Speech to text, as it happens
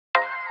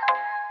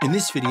In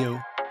this video,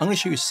 I'm going to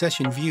show you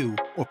session view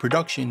or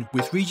production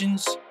with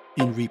regions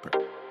in REAPER.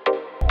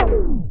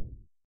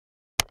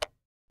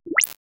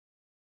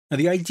 Now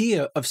the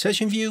idea of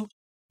session view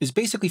is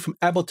basically from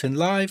Ableton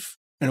Live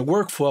and a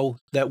workflow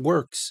that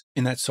works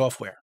in that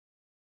software.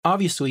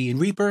 Obviously in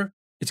REAPER,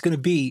 it's going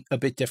to be a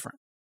bit different,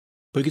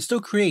 but you can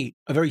still create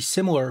a very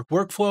similar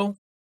workflow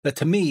that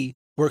to me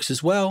works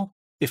as well,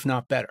 if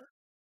not better.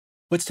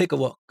 Let's take a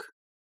look.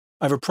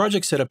 I have a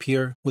project set up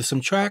here with some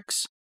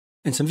tracks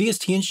and some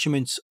VST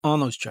instruments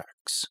on those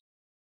tracks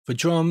for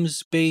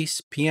drums,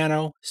 bass,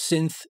 piano,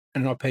 synth,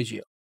 and an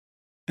arpeggio.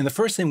 And the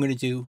first thing I'm going to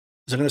do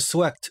is I'm going to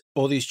select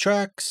all these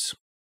tracks,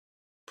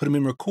 put them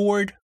in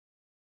record,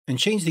 and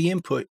change the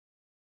input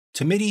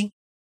to MIDI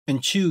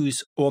and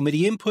choose all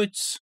MIDI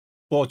inputs,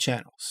 all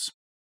channels.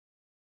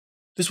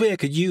 This way I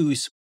could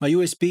use my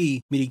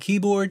USB MIDI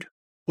keyboard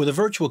or the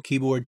virtual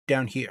keyboard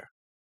down here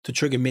to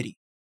trigger MIDI.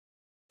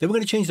 Then we're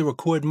going to change the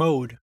record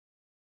mode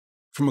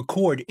from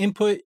record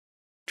input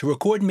to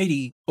record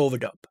MIDI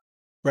overdub,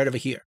 right over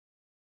here.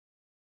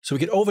 So we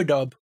can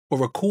overdub or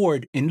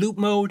record in loop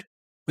mode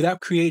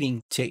without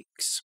creating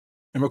takes,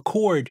 and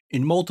record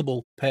in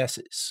multiple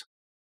passes.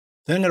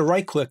 Then I'm going to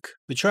right-click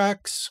the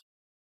tracks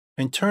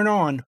and turn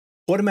on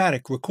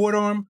automatic record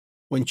arm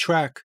when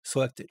track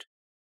selected.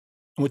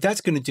 And what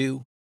that's going to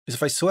do is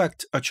if I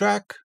select a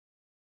track,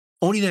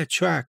 only that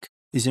track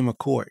is in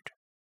record.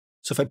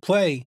 So if I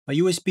play my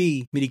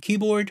USB MIDI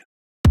keyboard,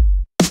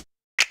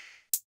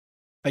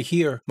 I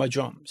hear my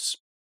drums.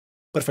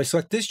 But if I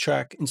select this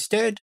track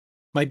instead,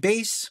 my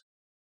bass,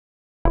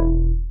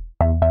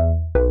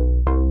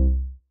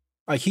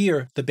 I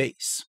hear the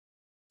bass.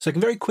 So I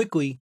can very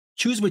quickly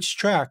choose which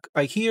track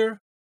I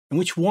hear and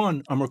which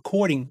one I'm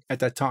recording at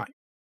that time.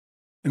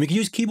 And we can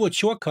use keyboard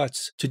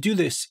shortcuts to do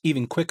this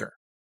even quicker.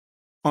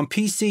 On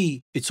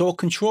PC, it's Alt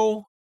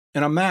Control,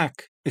 and on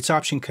Mac, it's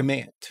Option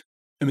Command.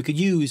 And we could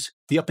use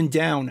the up and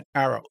down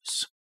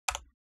arrows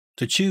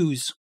to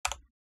choose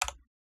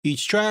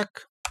each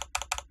track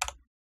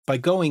by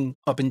going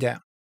up and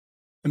down.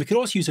 And we could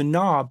also use a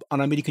knob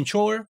on our MIDI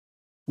controller,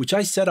 which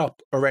I set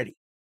up already,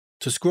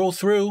 to scroll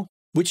through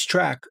which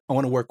track I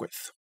want to work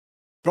with.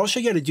 But I'll show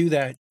you how to do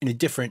that in a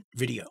different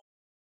video.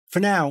 For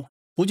now,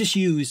 we'll just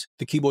use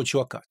the keyboard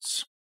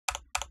shortcuts.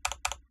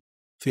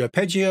 For the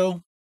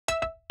arpeggio,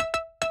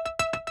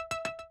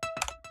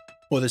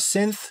 or the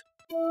synth,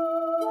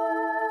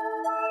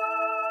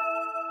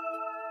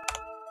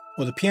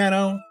 or the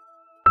piano,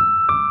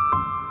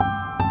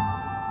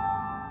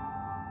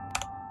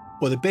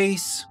 or the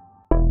bass,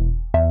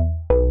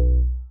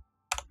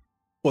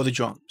 or the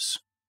drums.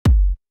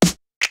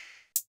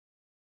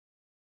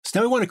 So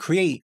now we want to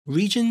create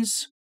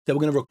regions that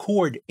we're going to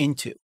record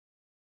into.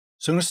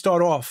 So I'm going to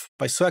start off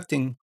by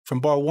selecting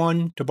from bar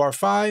 1 to bar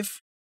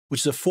 5,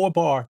 which is a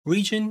 4-bar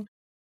region,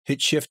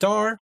 hit Shift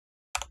R,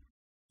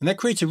 and that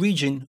creates a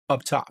region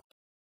up top.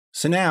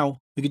 So now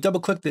we can double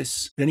click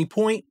this at any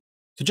point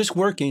to just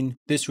work in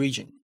this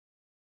region.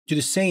 Do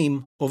the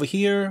same over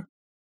here,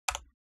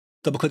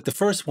 double click the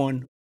first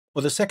one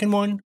or the second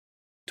one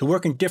to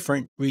work in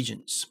different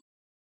regions.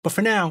 But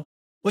for now,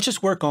 let's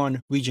just work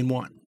on region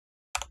 1.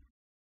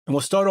 And we'll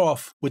start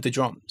off with the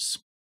drums.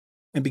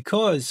 And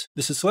because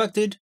this is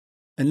selected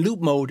and loop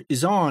mode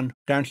is on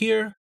down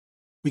here,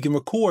 we can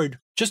record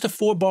just a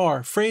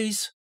 4-bar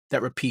phrase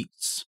that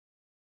repeats.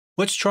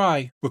 Let's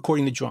try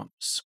recording the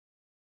drums.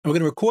 And we're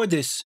going to record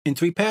this in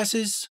 3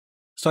 passes,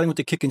 starting with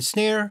the kick and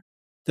snare,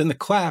 then the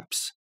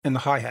claps and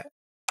the hi-hat.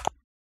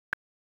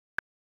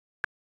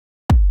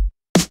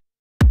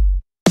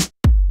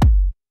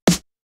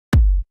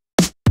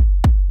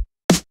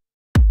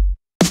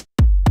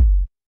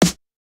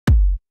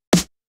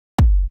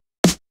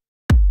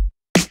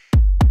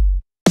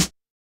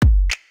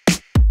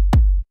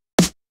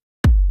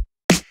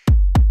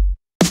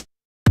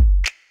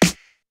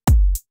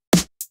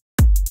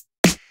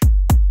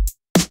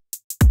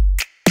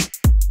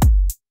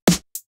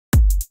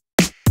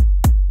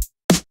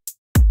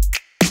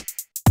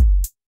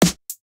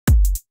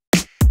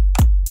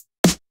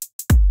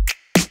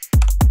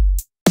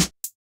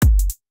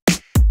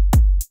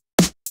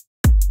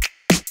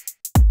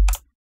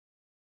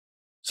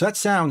 So that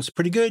sounds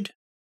pretty good.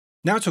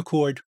 Now let's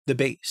record the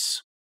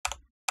bass.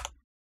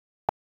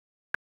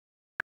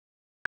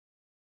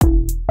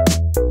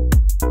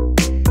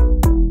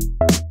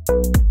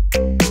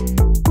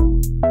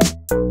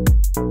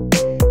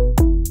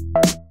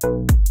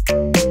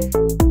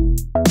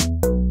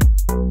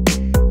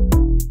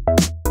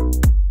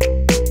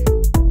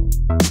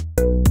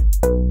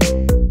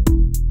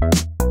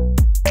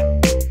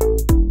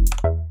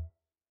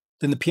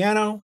 Then the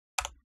piano.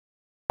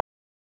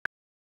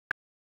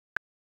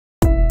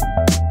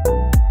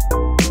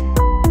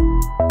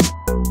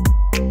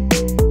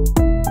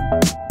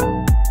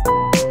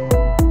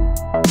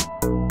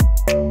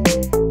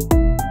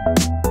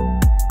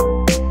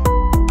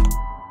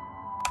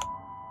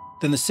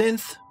 Then the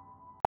synth.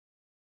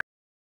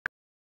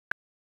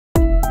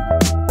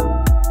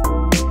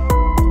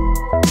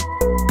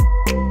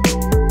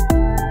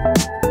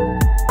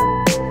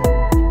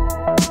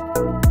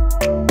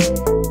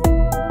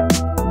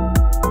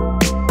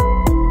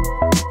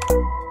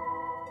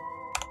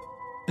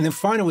 and then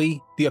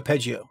finally the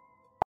arpeggio.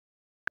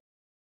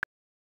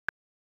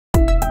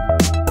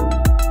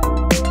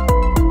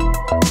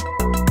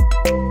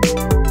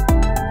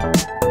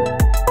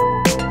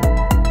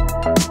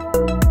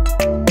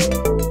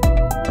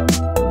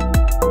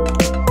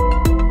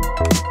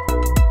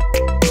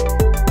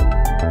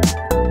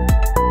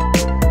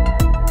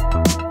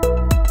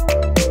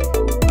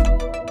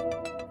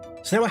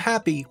 So now we're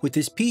happy with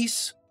this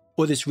piece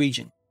or this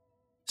region.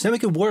 So now we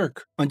can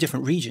work on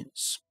different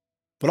regions.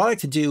 What I like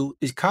to do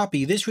is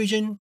copy this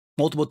region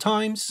multiple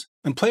times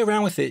and play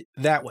around with it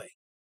that way.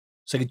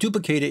 So I can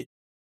duplicate it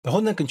by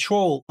holding the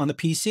Control on the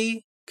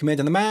PC, Command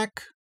on the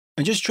Mac,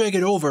 and just drag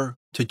it over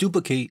to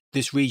duplicate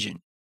this region.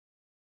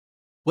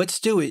 Let's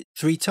do it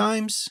 3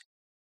 times.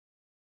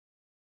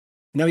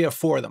 Now we have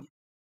 4 of them.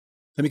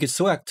 Then we can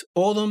select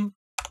all of them,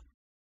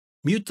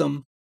 mute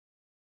them,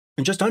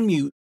 and just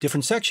unmute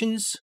different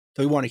sections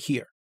that we want to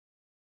hear.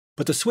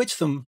 But to switch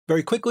them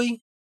very quickly,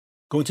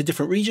 go into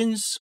different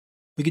regions,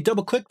 we can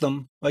double click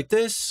them like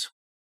this,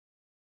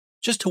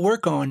 just to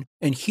work on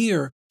and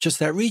hear just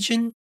that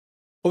region,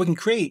 or we can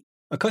create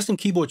a custom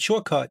keyboard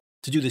shortcut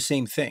to do the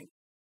same thing.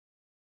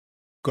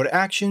 Go to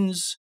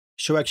Actions,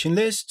 Show Action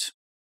List,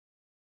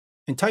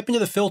 and type into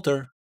the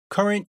filter,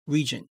 Current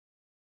Region.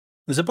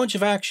 There's a bunch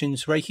of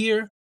actions right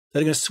here that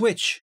are going to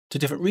switch to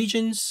different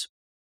regions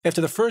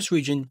after the first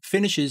region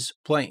finishes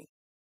playing.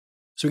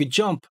 So we can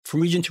jump from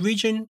region to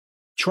region,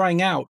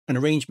 trying out an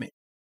arrangement.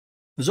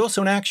 There's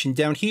also an action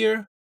down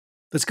here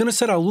that's going to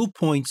set our loop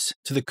points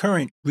to the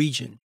current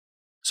region.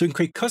 So we can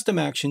create custom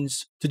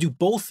actions to do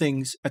both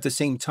things at the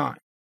same time.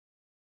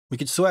 We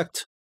can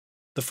select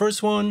the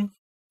first one,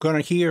 go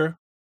down here,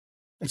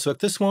 and select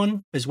this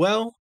one as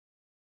well.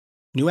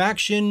 New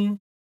action,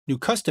 new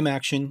custom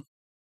action.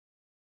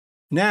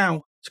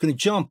 Now it's going to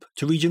jump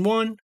to region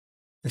 1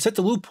 and set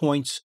the loop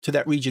points to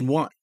that region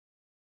 1.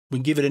 We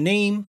can give it a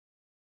name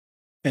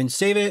and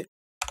save it.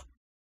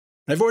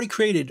 And I've already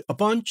created a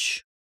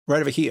bunch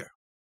right over here.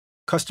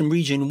 Custom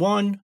region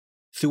 1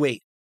 through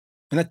 8.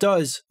 And that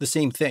does the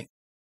same thing.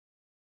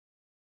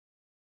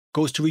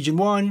 Goes to region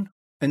 1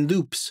 and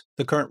loops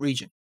the current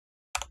region.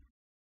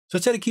 So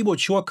let's add a keyboard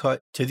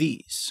shortcut to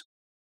these.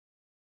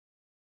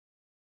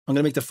 I'm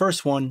going to make the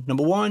first one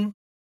number 1.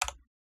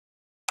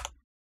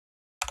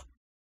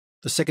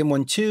 The second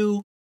one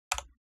 2.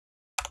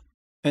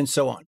 And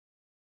so on.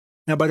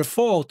 Now by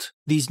default,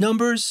 these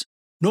numbers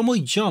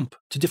normally jump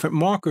to different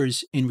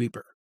markers in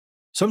Reaper.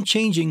 So I'm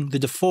changing the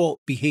default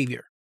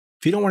behavior.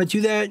 If you don't want to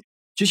do that,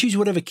 just use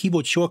whatever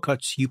keyboard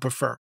shortcuts you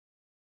prefer.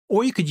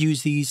 Or you could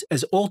use these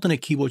as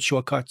alternate keyboard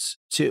shortcuts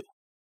too.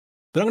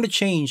 But I'm going to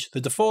change the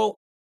default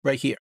right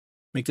here.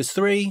 Make this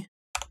 3.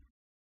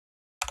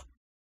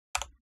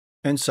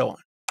 And so on.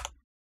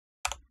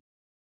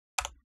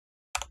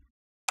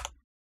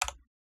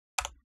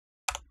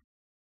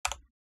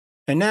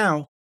 And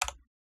now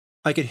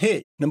I could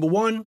hit number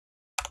 1.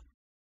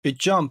 It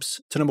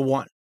jumps to number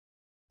 1,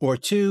 or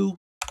 2,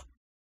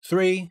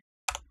 3,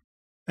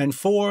 and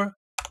 4,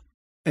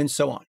 and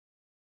so on.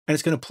 And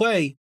it's going to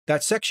play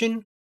that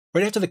section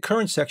right after the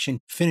current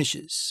section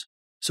finishes.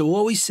 So it will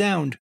always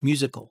sound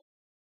musical.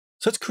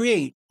 So let's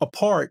create a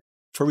part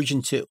for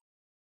region 2.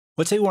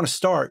 Let's say we want to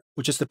start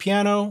with just the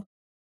piano.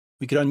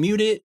 We could unmute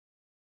it,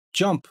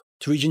 jump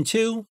to region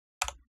 2,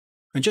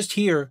 and just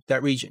hear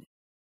that region.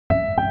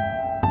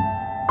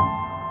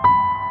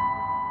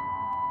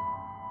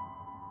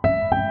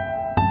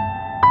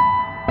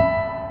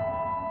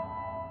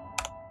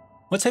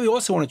 Let's say we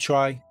also want to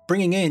try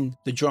bringing in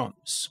the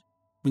drums.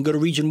 We can go to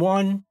region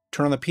 1,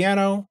 turn on the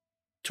piano,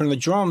 turn on the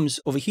drums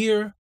over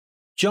here,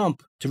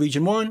 jump to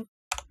region 1,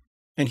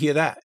 and hear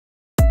that.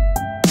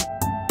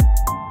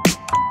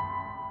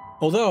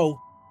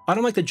 Although, I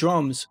don't like the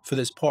drums for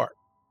this part.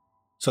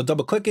 So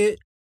double click it.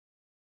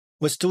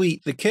 Let's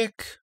delete the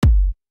kick,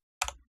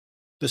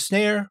 the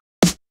snare,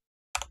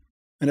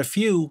 and a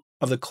few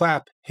of the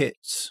clap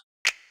hits.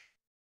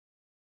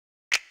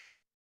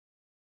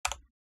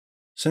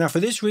 So now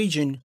for this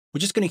region, we're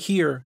just going to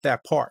hear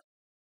that part.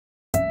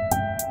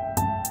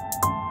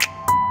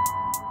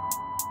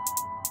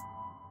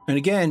 And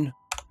again,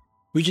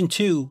 region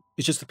 2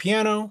 is just the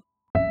piano.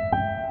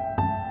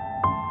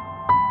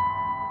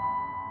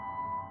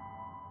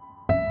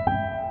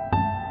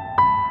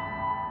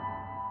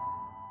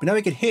 But now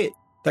we can hit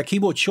that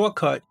keyboard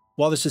shortcut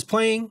while this is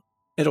playing,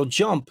 it'll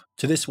jump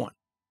to this one.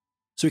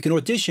 So we can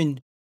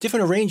audition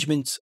different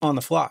arrangements on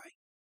the fly.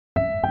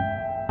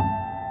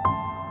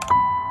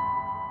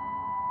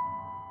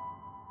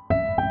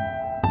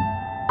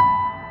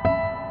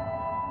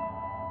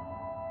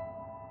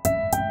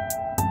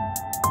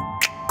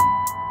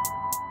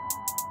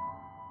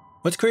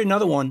 Let's create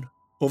another one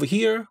over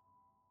here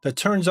that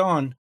turns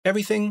on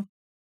everything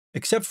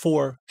except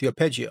for the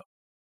arpeggio.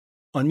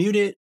 Unmute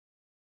it,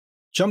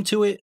 jump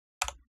to it,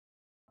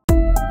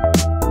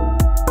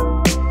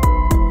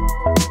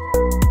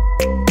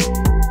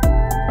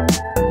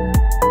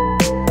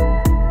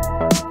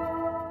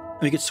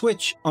 and we can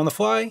switch on the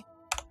fly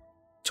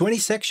to any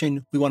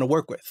section we want to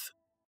work with.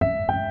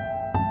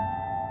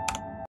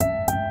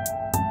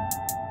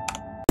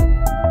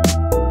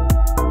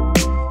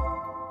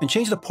 and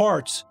change the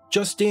parts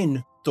just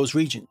in those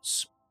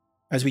regions.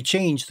 As we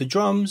change the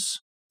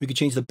drums, we could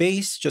change the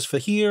bass just for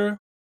here.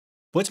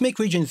 But let's make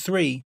region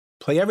 3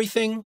 play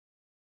everything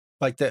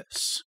like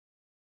this.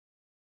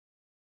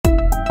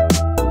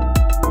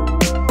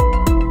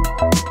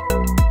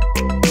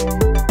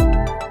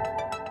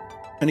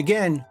 And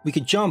again, we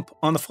could jump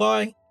on the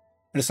fly,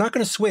 and it's not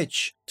going to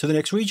switch to the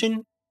next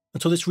region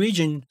until this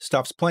region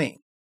stops playing.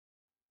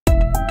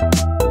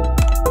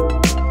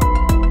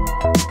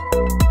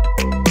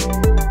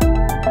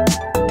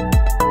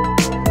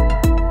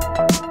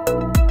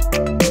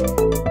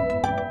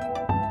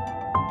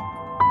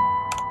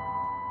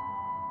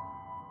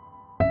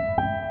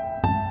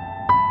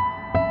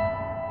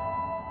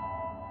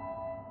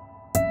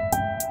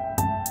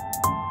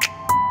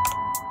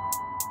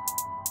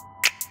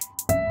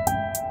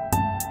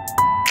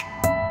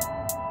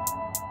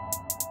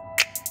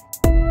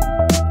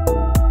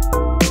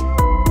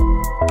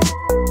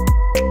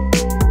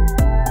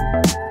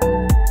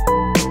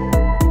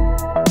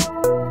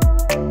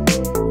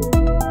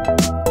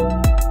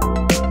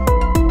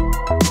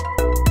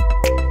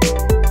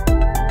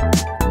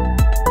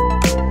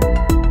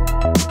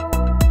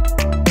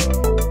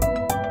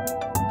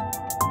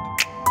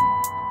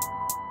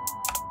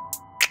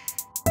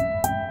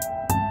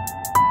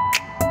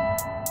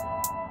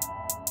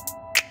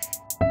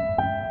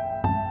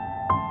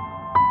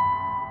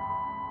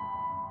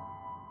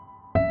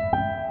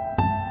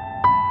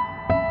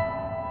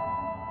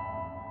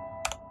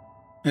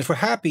 And if we're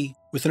happy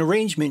with an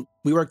arrangement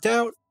we worked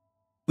out,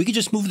 we could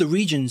just move the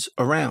regions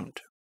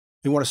around.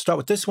 We want to start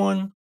with this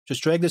one,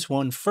 just drag this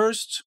one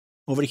first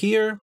over to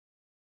here,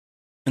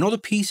 and all the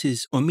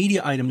pieces or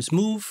media items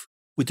move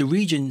with the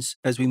regions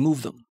as we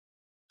move them.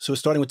 So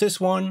starting with this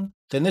one,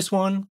 then this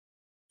one,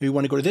 we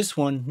want to go to this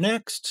one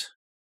next.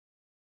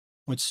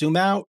 Let's zoom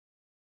out,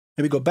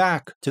 maybe go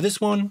back to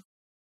this one.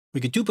 We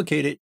could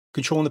duplicate it,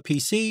 Control on the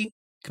PC,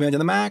 Command on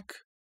the Mac,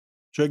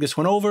 drag this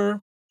one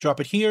over,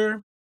 drop it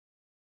here,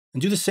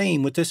 and do the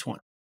same with this one.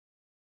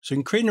 So you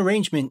can create an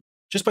arrangement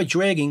just by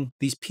dragging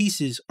these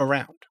pieces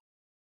around.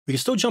 We can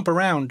still jump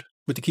around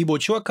with the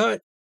keyboard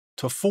shortcut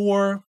to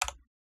 4,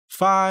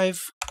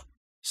 5,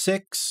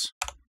 6,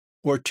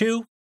 or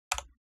 2.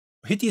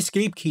 Hit the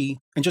escape key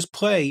and just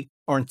play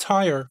our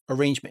entire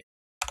arrangement.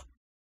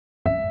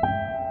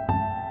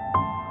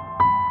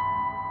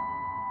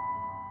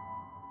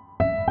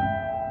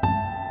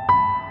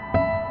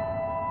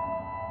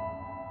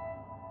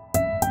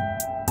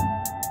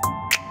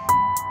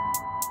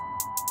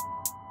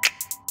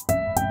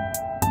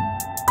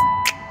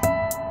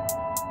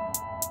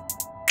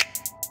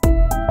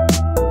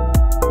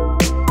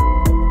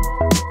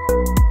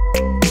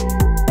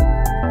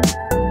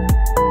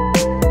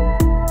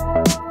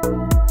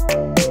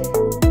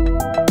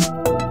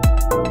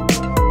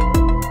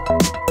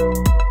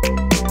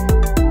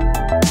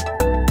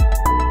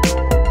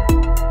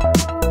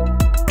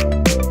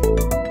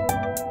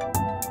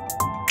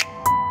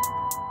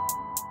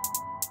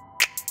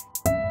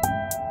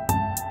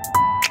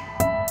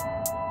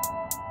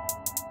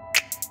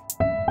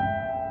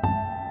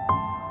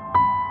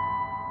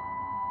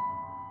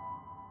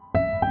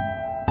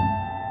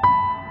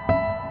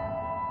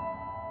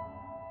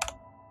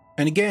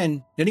 And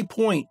again, at any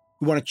point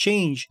we want to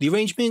change the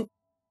arrangement,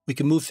 we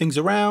can move things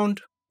around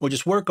or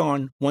just work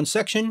on one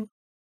section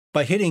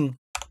by hitting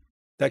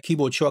that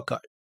keyboard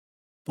shortcut.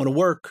 Want to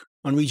work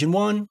on region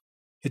 1,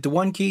 hit the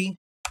 1 key,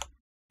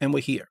 and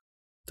we're here.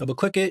 Double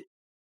click it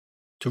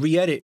to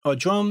re-edit our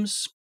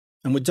drums,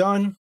 and we're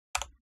done.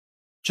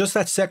 Just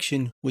that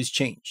section was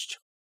changed.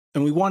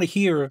 And we want to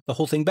hear the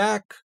whole thing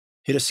back,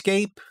 hit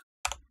escape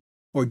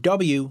or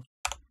W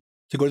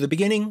to go to the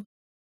beginning,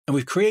 and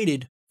we've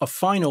created a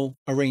final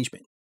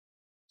arrangement.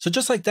 So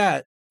just like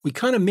that, we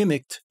kind of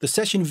mimicked the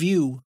session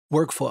view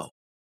workflow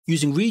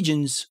using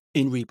regions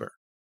in Reaper.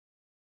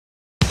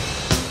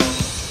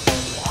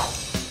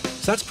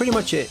 So that's pretty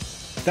much it.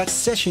 That's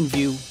session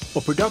view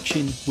or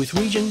production with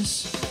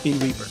regions in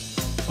Reaper.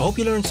 I hope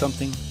you learned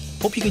something,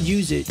 hope you could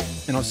use it,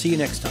 and I'll see you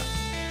next time.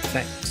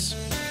 Thanks.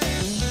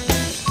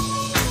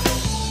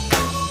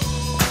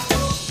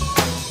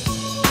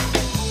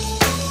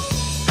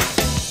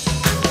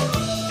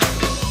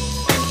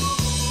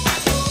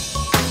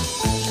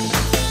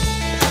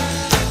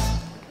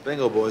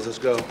 Bingo, boys, let's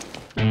go.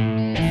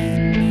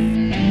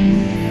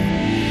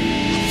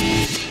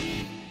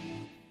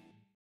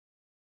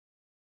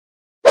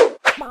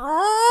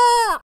 Bye.